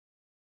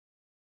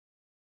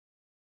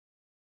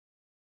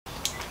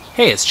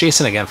Hey, it's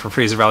Jason again from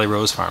Fraser Valley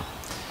Rose Farm.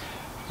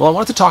 Well, I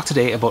wanted to talk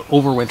today about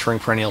overwintering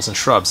perennials and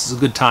shrubs. It's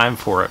a good time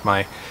for it.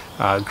 My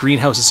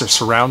greenhouses are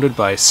surrounded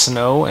by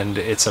snow and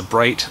it's a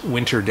bright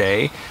winter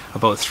day,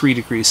 about 3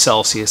 degrees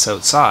Celsius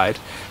outside.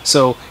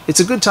 So it's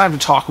a good time to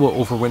talk about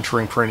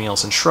overwintering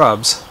perennials and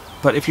shrubs.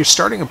 But if you're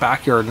starting a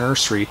backyard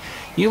nursery,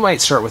 you might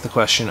start with the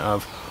question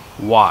of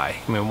why?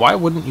 I mean, why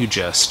wouldn't you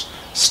just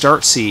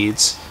start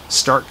seeds,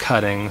 start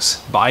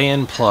cuttings, buy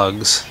in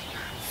plugs,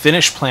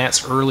 finish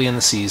plants early in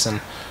the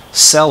season,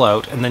 sell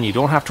out, and then you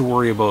don't have to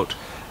worry about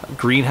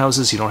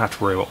greenhouses, you don't have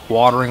to worry about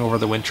watering over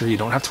the winter, you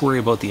don't have to worry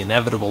about the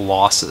inevitable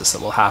losses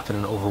that will happen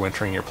in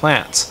overwintering your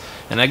plants.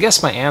 And I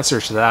guess my answer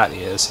to that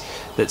is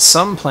that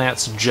some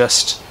plants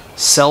just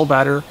sell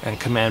better and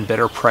command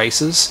better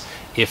prices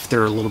if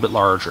they're a little bit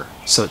larger.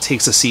 So it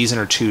takes a season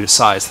or two to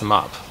size them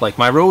up. Like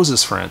my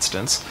roses, for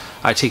instance,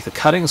 I take the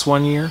cuttings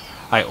one year,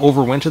 I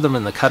overwinter them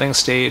in the cutting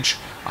stage,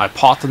 I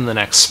pot them the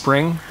next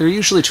spring. They're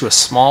usually to a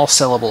small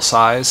sellable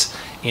size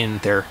in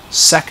their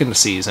second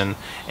season,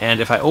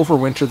 and if I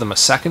overwinter them a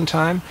second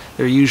time,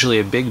 they're usually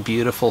a big,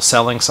 beautiful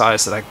selling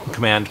size that I can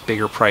command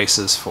bigger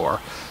prices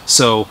for.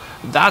 So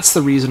that's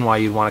the reason why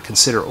you'd want to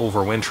consider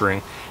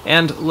overwintering.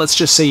 And let's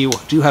just say you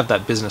do have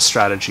that business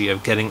strategy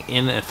of getting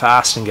in and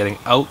fast and getting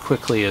out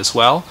quickly as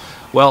well.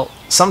 Well,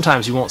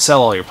 sometimes you won't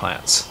sell all your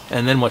plants,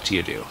 and then what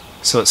do?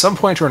 So at some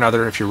point or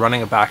another, if you're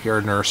running a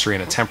backyard nursery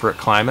in a temperate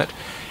climate,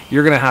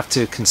 you're going to have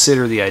to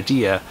consider the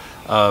idea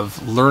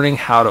of learning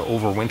how to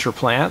overwinter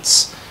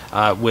plants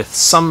with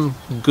some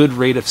good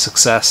rate of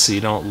success so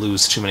you don't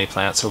lose too many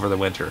plants over the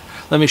winter.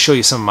 Let me show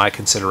you some of my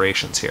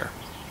considerations here.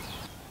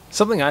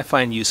 Something I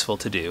find useful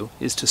to do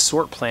is to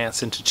sort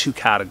plants into two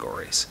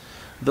categories.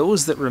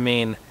 Those that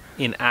remain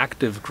in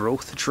active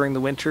growth during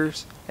the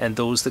winters and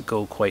those that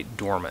go quite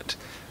dormant.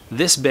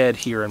 This bed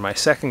here in my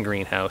second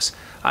greenhouse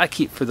I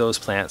keep for those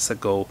plants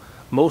that go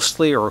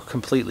mostly or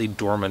completely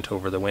dormant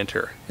over the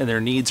winter, and their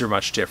needs are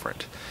much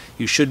different.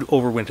 You should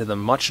overwinter them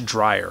much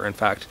drier. In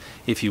fact,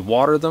 if you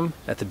water them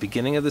at the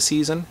beginning of the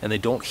season and they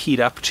don't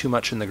heat up too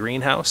much in the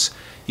greenhouse,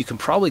 you can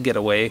probably get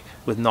away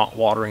with not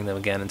watering them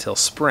again until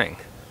spring.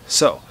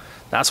 So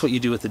that's what you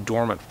do with the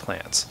dormant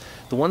plants.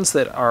 The ones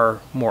that are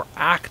more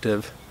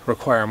active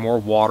require more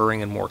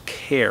watering and more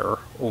care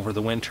over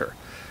the winter.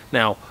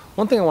 Now,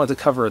 one thing I wanted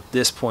to cover at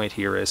this point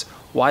here is,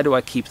 why do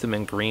I keep them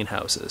in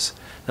greenhouses?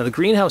 Now, the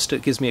greenhouse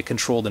gives me a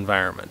controlled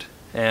environment,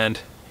 and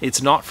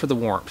it's not for the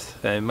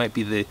warmth. It might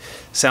be the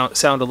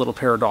sound a little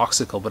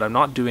paradoxical, but I'm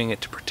not doing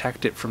it to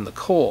protect it from the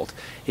cold.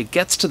 It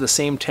gets to the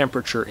same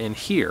temperature in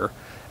here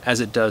as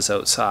it does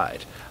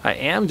outside. I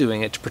am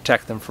doing it to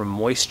protect them from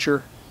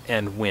moisture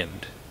and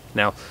wind.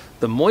 Now,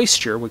 the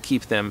moisture would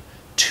keep them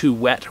too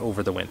wet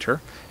over the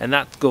winter, and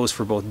that goes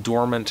for both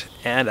dormant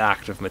and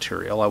active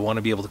material. I want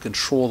to be able to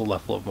control the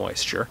level of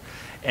moisture,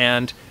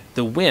 and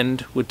the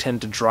wind would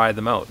tend to dry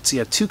them out. So you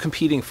have two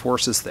competing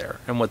forces there,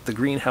 and what the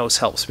greenhouse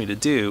helps me to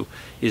do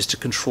is to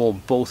control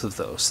both of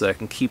those so that I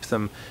can keep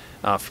them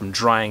from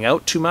drying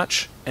out too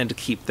much and to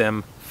keep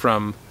them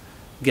from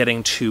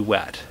getting too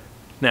wet.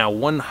 Now,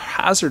 one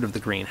hazard of the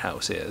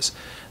greenhouse is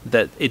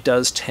that it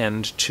does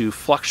tend to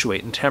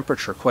fluctuate in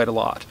temperature quite a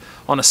lot.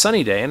 On a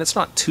sunny day, and it's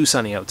not too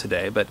sunny out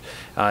today, but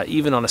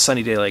even on a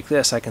sunny day like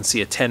this, I can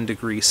see a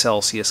 10-degree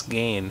Celsius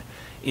gain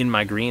in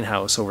my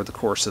greenhouse over the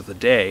course of the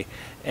day.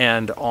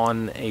 And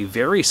on a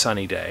very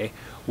sunny day,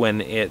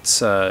 when it's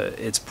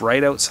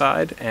bright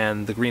outside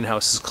and the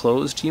greenhouse is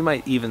closed, you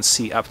might even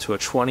see up to a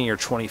 20 or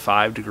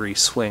 25-degree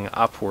swing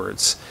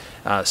upwards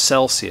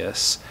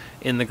Celsius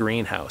in the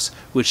greenhouse,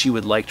 which you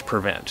would like to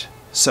prevent.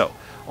 So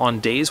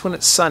on days when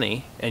it's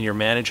sunny and you're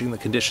managing the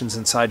conditions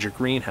inside your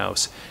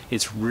greenhouse,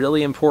 it's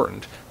really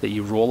important that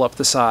you roll up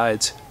the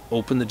sides,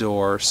 open the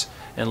doors,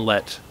 and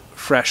let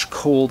fresh,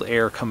 cold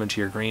air come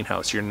into your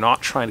greenhouse. You're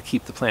not trying to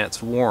keep the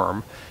plants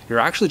warm. You're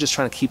actually just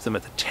trying to keep them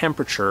at the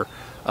temperature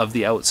of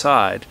the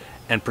outside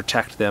and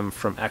protect them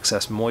from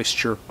excess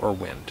moisture or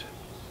wind.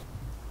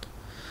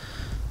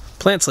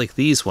 Plants like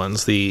these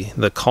ones,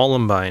 the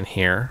columbine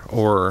here,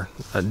 or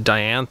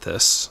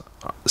dianthus,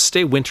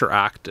 stay winter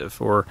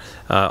active, or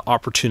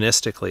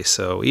opportunistically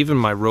so. Even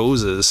my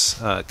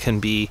roses can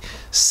be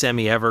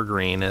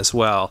semi-evergreen as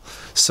well.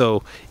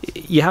 So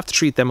you have to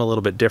treat them a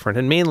little bit different,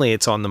 and mainly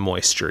it's on the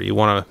moisture. You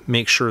want to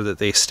make sure that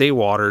they stay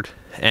watered,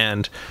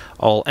 and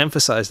I'll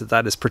emphasize that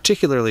that is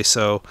particularly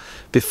so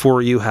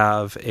before you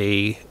have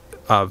a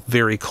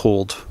very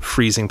cold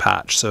freezing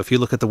patch. So if you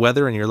look at the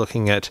weather and you're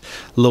looking at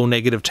low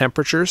negative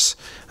temperatures,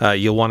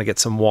 you'll want to get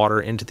some water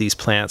into these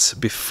plants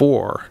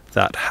before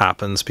that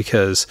happens,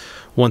 because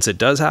once it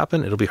does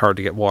happen, it'll be hard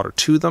to get water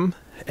to them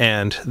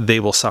and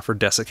they will suffer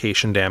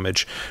desiccation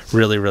damage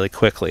really, really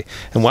quickly.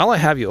 And while I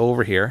have you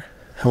over here,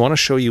 I want to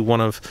show you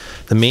one of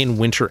the main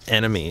winter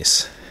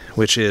enemies,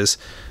 which is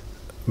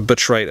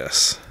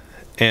botrytis.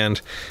 And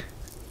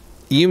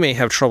you may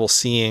have trouble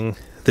seeing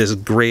this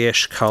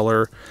grayish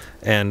color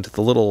and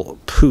the little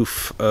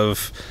poof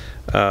of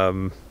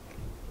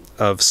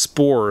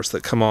spores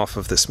that come off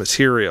of this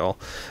material,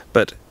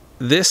 but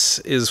this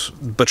is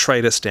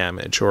botrytis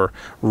damage or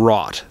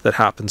rot that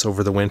happens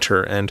over the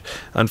winter, and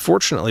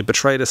unfortunately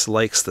botrytis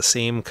likes the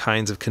same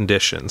kinds of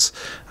conditions.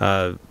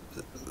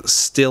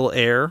 Still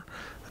air,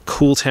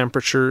 cool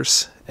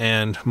temperatures,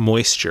 and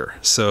moisture.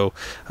 So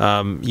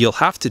you'll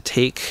have to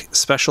take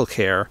special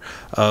care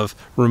of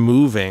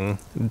removing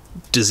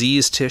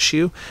diseased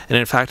tissue, and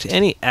in fact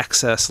any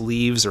excess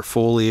leaves or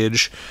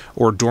foliage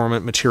or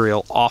dormant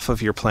material off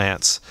of your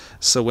plants.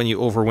 So when you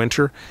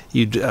overwinter,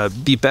 you'd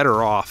be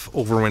better off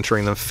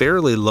overwintering them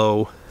fairly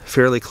low,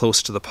 fairly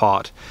close to the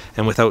pot,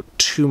 and without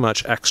too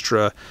much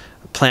extra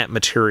plant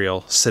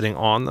material sitting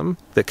on them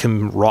that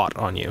can rot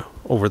on you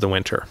over the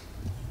winter.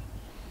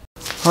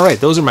 Alright,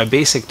 those are my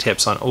basic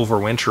tips on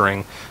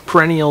overwintering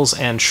perennials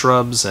and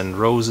shrubs and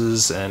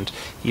roses and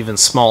even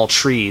small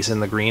trees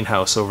in the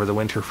greenhouse over the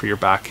winter for your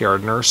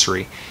backyard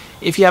nursery.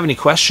 If you have any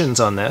questions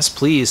on this,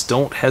 please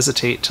don't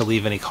hesitate to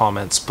leave any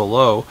comments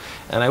below.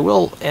 And I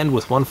will end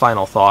with one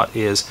final thought,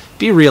 is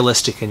be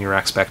realistic in your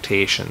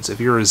expectations. If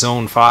you're a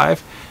zone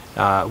 5,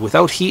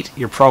 without heat,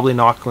 you're probably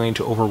not going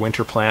to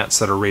overwinter plants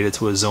that are rated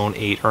to a zone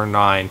 8 or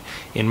 9.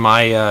 In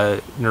my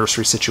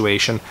nursery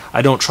situation,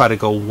 I don't try to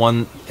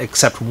go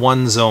except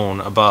one zone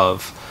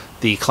above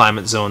the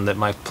climate zone that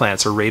my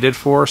plants are rated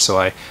for, so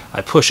I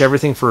push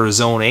everything for a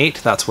zone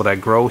 8. That's what I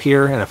grow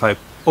here, and if I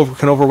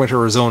can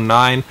overwinter a zone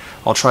 9,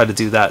 I'll try to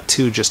do that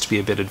too, just to be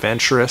a bit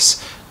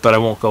adventurous, but I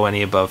won't go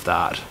any above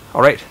that.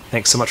 Alright,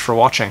 thanks so much for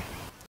watching.